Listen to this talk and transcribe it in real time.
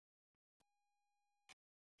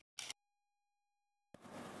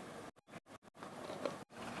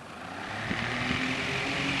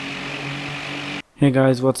Hey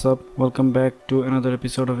guys, what's up? Welcome back to another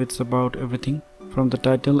episode of It's About Everything. From the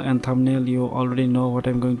title and thumbnail you already know what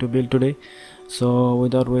I'm going to build today. So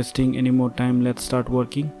without wasting any more time, let's start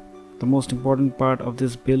working. The most important part of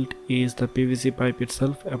this build is the PVC pipe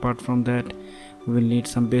itself. Apart from that, we will need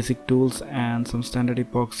some basic tools and some standard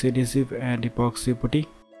epoxy adhesive and epoxy putty.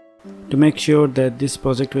 To make sure that this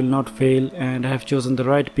project will not fail, and I have chosen the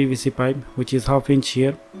right PVC pipe, which is half inch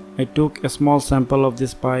here. I took a small sample of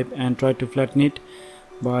this pipe and tried to flatten it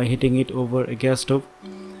by hitting it over a gas stove,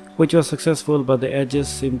 which was successful, but the edges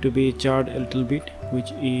seem to be charred a little bit,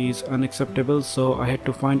 which is unacceptable, so I had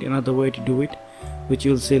to find another way to do it, which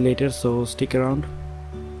you'll see later, so stick around.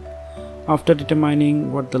 After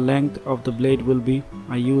determining what the length of the blade will be,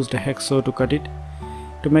 I used a hacksaw to cut it.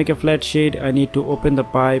 To make a flat shade, I need to open the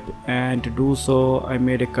pipe, and to do so I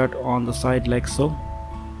made a cut on the side like so.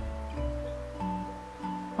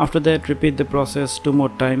 After that, repeat the process 2 more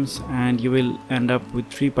times and you will end up with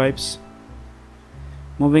 3 pipes.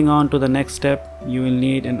 Moving on to the next step, you will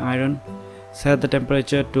need an iron. Set the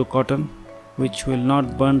temperature to cotton, which will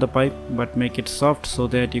not burn the pipe but make it soft so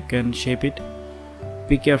that you can shape it.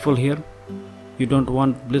 Be careful here, you don't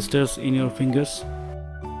want blisters in your fingers.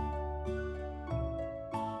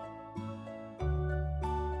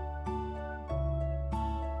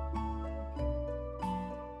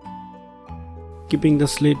 Keeping the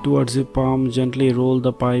slit towards your palm, gently roll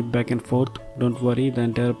the pipe back and forth. Don't worry, the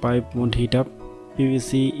entire pipe won't heat up.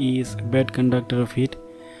 PVC is a bad conductor of heat.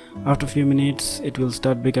 After a few minutes it will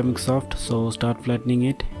start becoming soft, so start flattening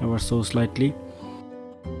it ever so slightly.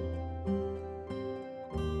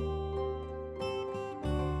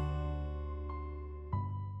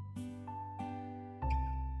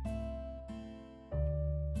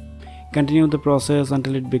 Continue the process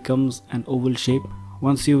until it becomes an oval shape.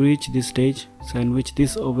 Once you reach this stage, sandwich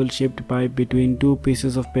this oval shaped pipe between 2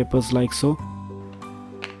 pieces of papers like so.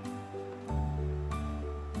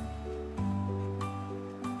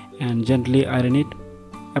 And gently iron it.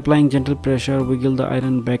 Applying gentle pressure, wiggle the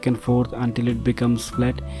iron back and forth until it becomes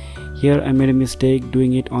flat. Here I made a mistake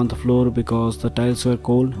doing it on the floor because the tiles were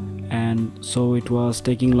cold and so it was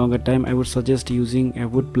taking longer time. I would suggest using a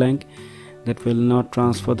wood plank that will not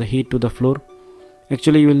transfer the heat to the floor.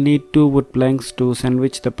 Actually, you will need 2 wood planks to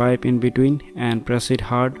sandwich the pipe in between and press it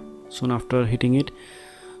hard soon after hitting it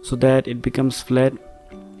so that it becomes flat.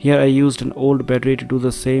 Here I used an old battery to do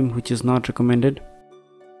the same, which is not recommended.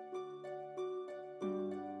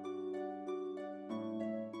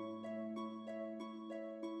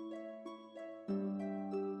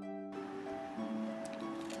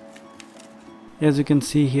 As you can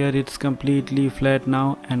see here, it's completely flat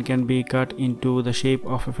now and can be cut into the shape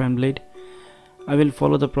of a fan blade. I will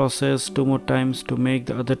follow the process 2 more times to make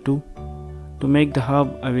the other 2. To make the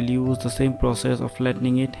hub, I will use the same process of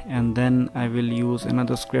flattening it, and then I will use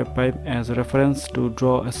another square pipe as a reference to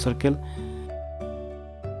draw a circle.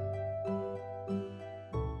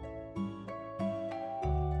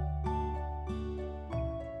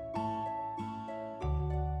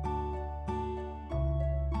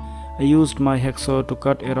 I used my hacksaw to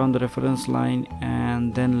cut around the reference line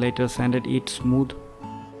and then later sanded it smooth.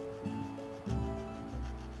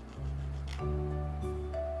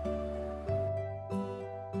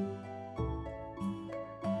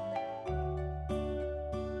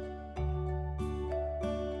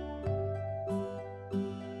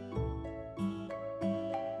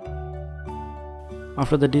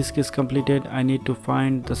 After the disc is completed, I need to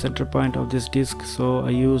find the center point of this disc, so I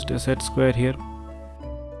used a set square here.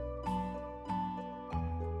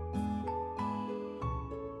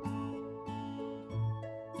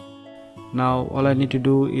 Now all I need to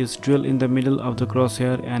do is drill in the middle of the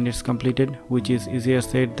crosshair and it's completed, which is easier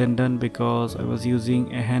said than done because I was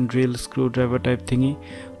using a hand drill screwdriver type thingy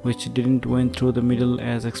which didn't went through the middle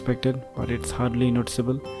as expected, but it's hardly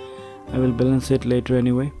noticeable. I will balance it later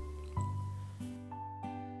anyway.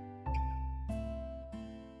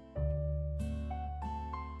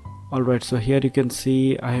 Alright, so here you can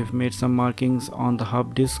see I have made some markings on the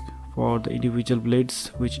hub disc for the individual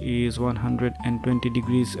blades, which is 120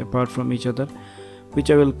 degrees apart from each other, which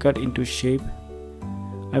I will cut into shape.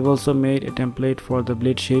 I've also made a template for the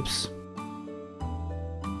blade shapes.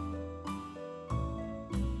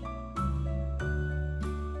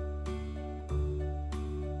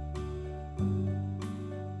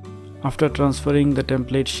 After transferring the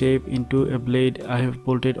template shape into a blade, I have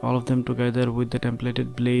bolted all of them together with the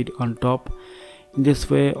templated blade on top. In this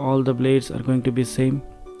way all the blades are going to be same.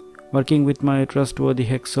 Working with my trustworthy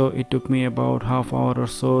hacksaw, it took me about half hour or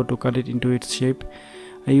so to cut it into its shape.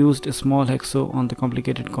 I used a small hacksaw on the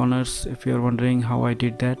complicated corners if you are wondering how I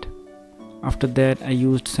did that. After that, I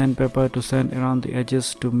used sandpaper to sand around the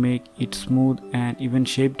edges to make it smooth and even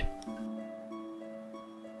shaped.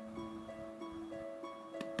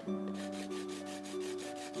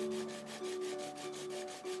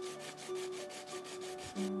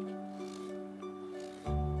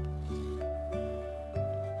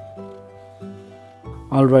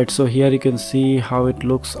 Alright, so here you can see how it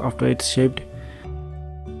looks after it's shaped.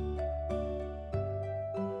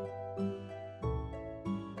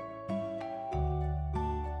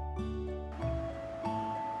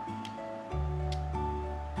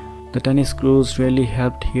 The tiny screws really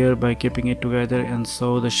helped here by keeping it together, and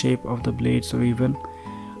so the shape of the blades are even.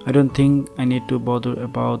 I don't think I need to bother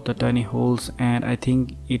about the tiny holes, and I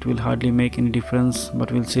think it will hardly make any difference,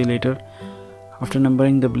 but we'll see later. After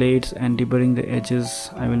numbering the blades and deburring the edges,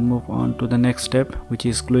 I will move on to the next step, which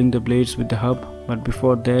is gluing the blades with the hub. But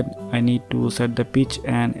before that, I need to set the pitch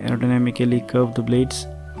and aerodynamically curve the blades.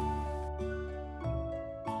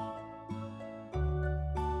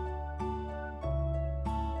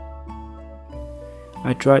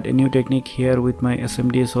 I tried a new technique here with my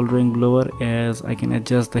SMD soldering blower, as I can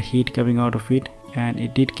adjust the heat coming out of it, and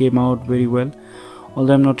it did came out very well.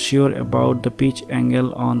 Although I'm not sure about the pitch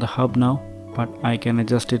angle on the hub now, but I can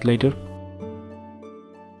adjust it later.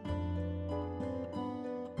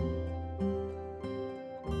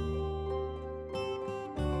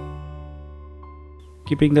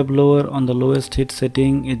 Keeping the blower on the lowest heat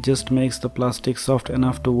setting, it just makes the plastic soft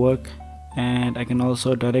enough to work, and I can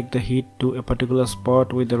also direct the heat to a particular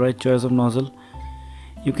spot with the right choice of nozzle.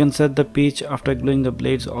 You can set the pitch after gluing the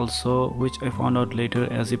blades also, which I found out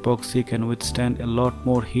later, as epoxy can withstand a lot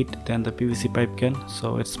more heat than the PVC pipe can,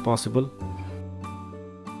 so it's possible.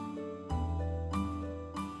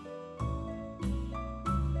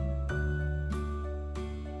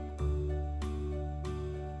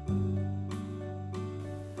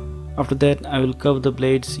 After that, I will curve the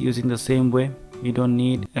blades using the same way. You don't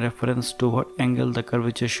need a reference to what angle the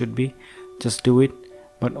curvature should be, just do it,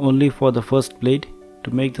 but only for the first blade. To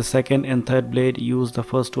make the second and third blade, use the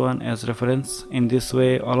first one as reference. In this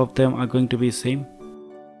way, all of them are going to be same.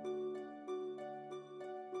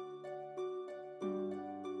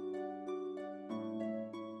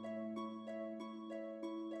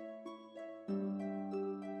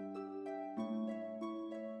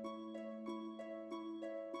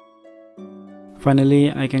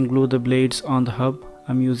 Finally, I can glue the blades on the hub.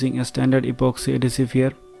 I'm using a standard epoxy adhesive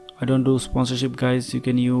here. I don't do sponsorship, guys. You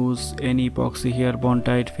can use any epoxy here,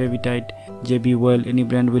 Bondtite, Fevitite, JB Well, any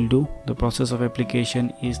brand will do. The process of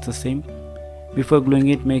application is the same. Before gluing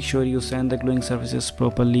it, make sure you sand the gluing surfaces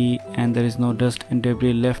properly and there is no dust and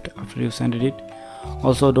debris left after you sanded it.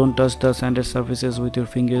 Also, don't touch the sanded surfaces with your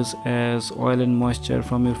fingers, as oil and moisture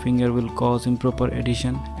from your finger will cause improper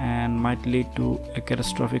adhesion and might lead to a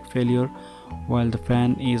catastrophic failure while the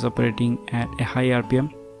fan is operating at a high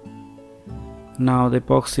RPM. Now the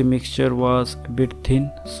epoxy mixture was a bit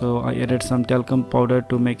thin, so I added some talcum powder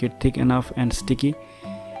to make it thick enough and sticky.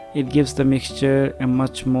 It gives the mixture a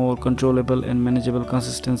much more controllable and manageable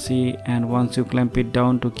consistency, and once you clamp it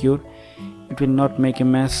down to cure, it will not make a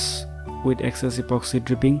mess with excess epoxy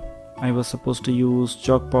dripping. I was supposed to use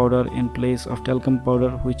chalk powder in place of talcum powder,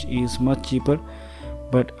 which is much cheaper,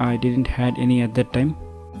 but I didn't had any at that time.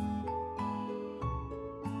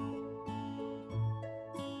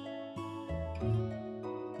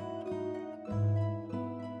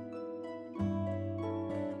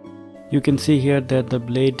 You can see here that the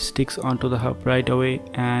blade sticks onto the hub right away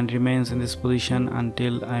and remains in this position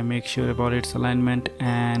until I make sure about its alignment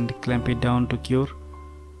and clamp it down to cure.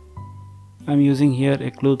 I'm using here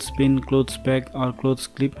a clothespin, clothes peg or clothes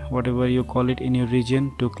clip, whatever you call it in your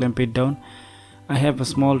region, to clamp it down. I have a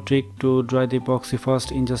small trick to dry the epoxy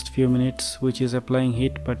first in just few minutes, which is applying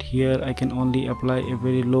heat, but here I can only apply a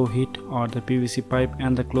very low heat or the PVC pipe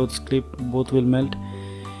and the clothes clip both will melt.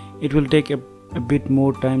 It will take a bit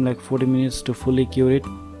more time, like 40 minutes to fully cure it,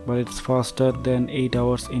 but it's faster than 8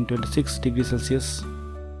 hours in 26 degrees Celsius.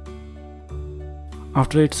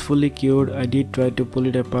 After it's fully cured, I did try to pull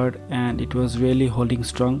it apart and it was really holding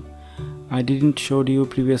strong. I didn't show you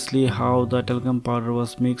previously how the talcum powder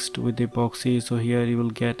was mixed with the epoxy, so here you will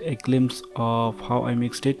get a glimpse of how I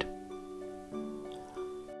mixed it.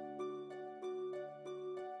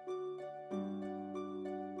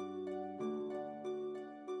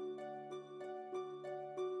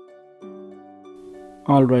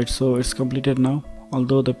 Alright, so it's completed now.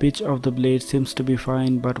 Although the pitch of the blade seems to be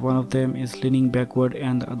fine, but one of them is leaning backward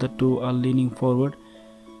and the other two are leaning forward,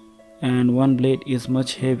 and one blade is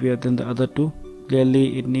much heavier than the other two.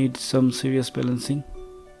 Clearly it needs some serious balancing.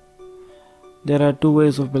 There are two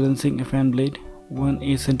ways of balancing a fan blade. one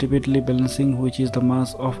is centripetally balancing, which is the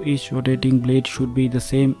mass of each rotating blade should be the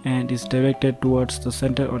same and is directed towards the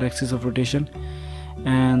center or axis of rotation.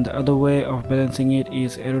 And the other way of balancing it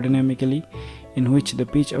is aerodynamically, in which the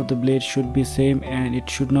pitch of the blade should be same and it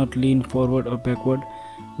should not lean forward or backward.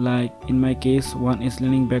 Like in my case, one is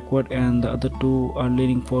leaning backward and the other two are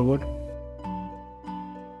leaning forward.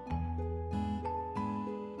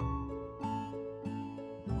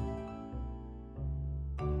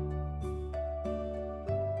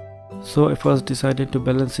 So I first decided to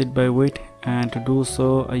balance it by weight, and to do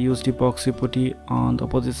so I used epoxy putty on the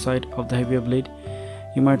opposite side of the heavier blade.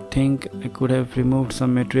 You might think I could have removed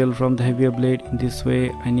some material from the heavier blade. In this way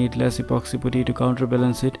I need less epoxy putty to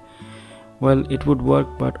counterbalance it. Well, it would work,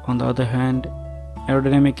 but on the other hand,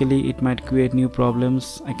 aerodynamically it might create new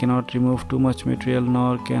problems. I cannot remove too much material,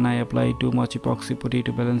 nor can I apply too much epoxy putty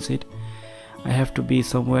to balance it. I have to be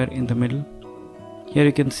somewhere in the middle. Here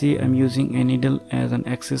you can see I'm using a needle as an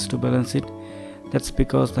axis to balance it. That's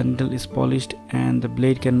because the needle is polished and the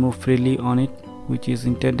blade can move freely on it, which is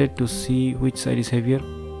intended to see which side is heavier.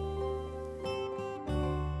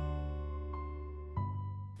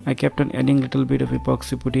 I kept on adding little bit of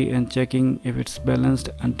epoxy putty and checking if it's balanced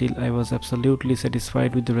until I was absolutely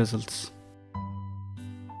satisfied with the results.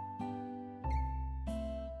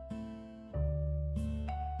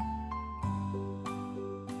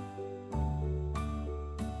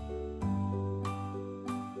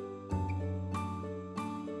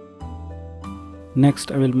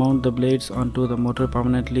 Next I will mount the blades onto the motor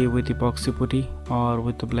permanently with epoxy putty, or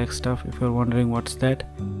with the black stuff if you're wondering what's that.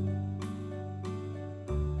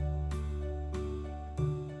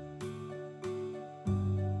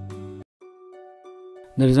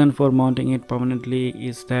 The reason for mounting it permanently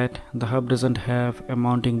is that the hub doesn't have a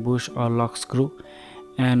mounting bush or lock screw,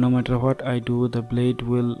 and no matter what I do, the blade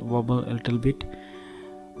will wobble a little bit,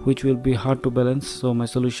 which will be hard to balance. So my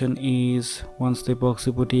solution is, once the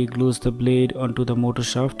epoxy putty glues the blade onto the motor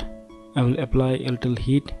shaft, I will apply a little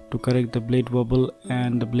heat to correct the blade wobble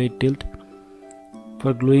and the blade tilt.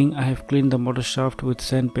 For gluing, I have cleaned the motor shaft with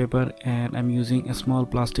sandpaper, and I'm using a small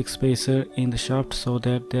plastic spacer in the shaft so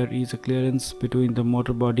that there is a clearance between the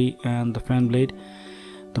motor body and the fan blade.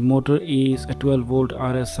 The motor is a 12 volt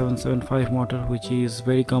RS775 motor, which is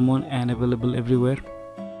very common and available everywhere.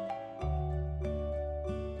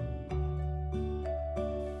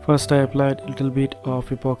 First I applied a little bit of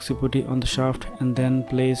epoxy putty on the shaft and then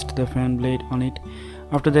placed the fan blade on it.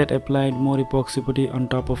 After that I applied more epoxy putty on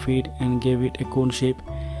top of it and gave it a cone shape.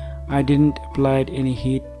 I didn't apply any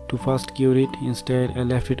heat to fast cure it, instead I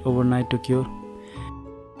left it overnight to cure.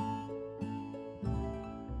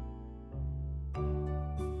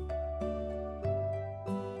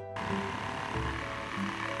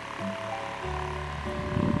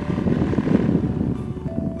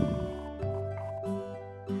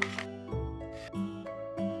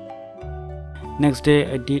 Next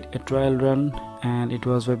day I did a trial run and it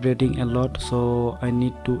was vibrating a lot, so I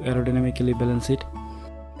need to aerodynamically balance it.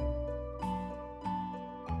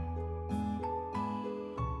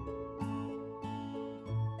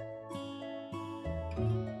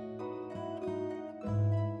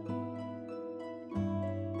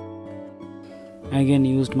 I again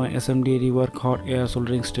used my SMD rework hot air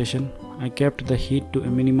soldering station. I kept the heat to a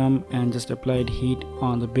minimum and just applied heat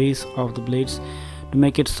on the base of the blades to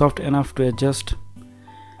make it soft enough to adjust.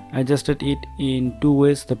 I adjusted it in two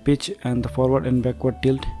ways, the pitch and the forward and backward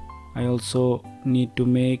tilt. I also need to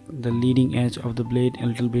make the leading edge of the blade a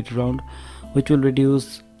little bit round, which will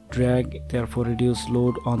reduce drag, therefore reduce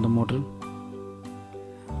load on the motor.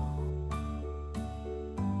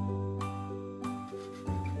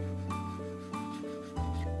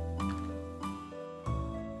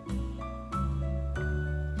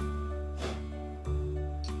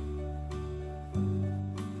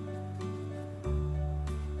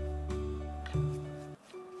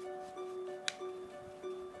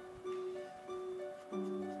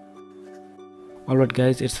 Alright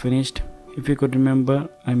guys, it's finished. If you could remember,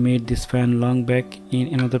 I made this fan long back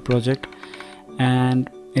in another project, and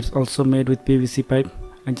it's also made with PVC pipe.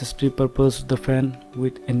 I just repurposed the fan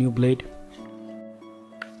with a new blade.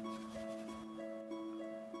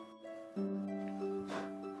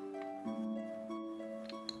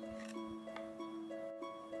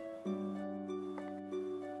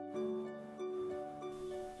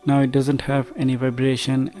 Now it doesn't have any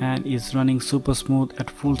vibration and is running super smooth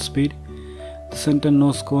at full speed. The center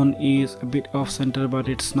nose cone is a bit off center, but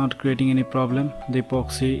it's not creating any problem. The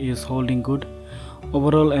epoxy is holding good.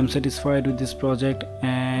 Overall, I'm satisfied with this project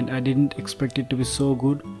and I didn't expect it to be so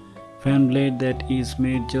good. Fan blade that is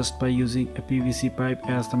made just by using a PVC pipe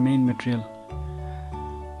as the main material.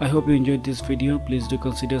 I hope you enjoyed this video. Please do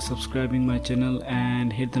consider subscribing my channel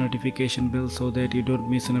and hit the notification bell so that you don't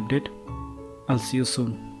miss an update. I'll see you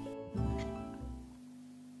soon.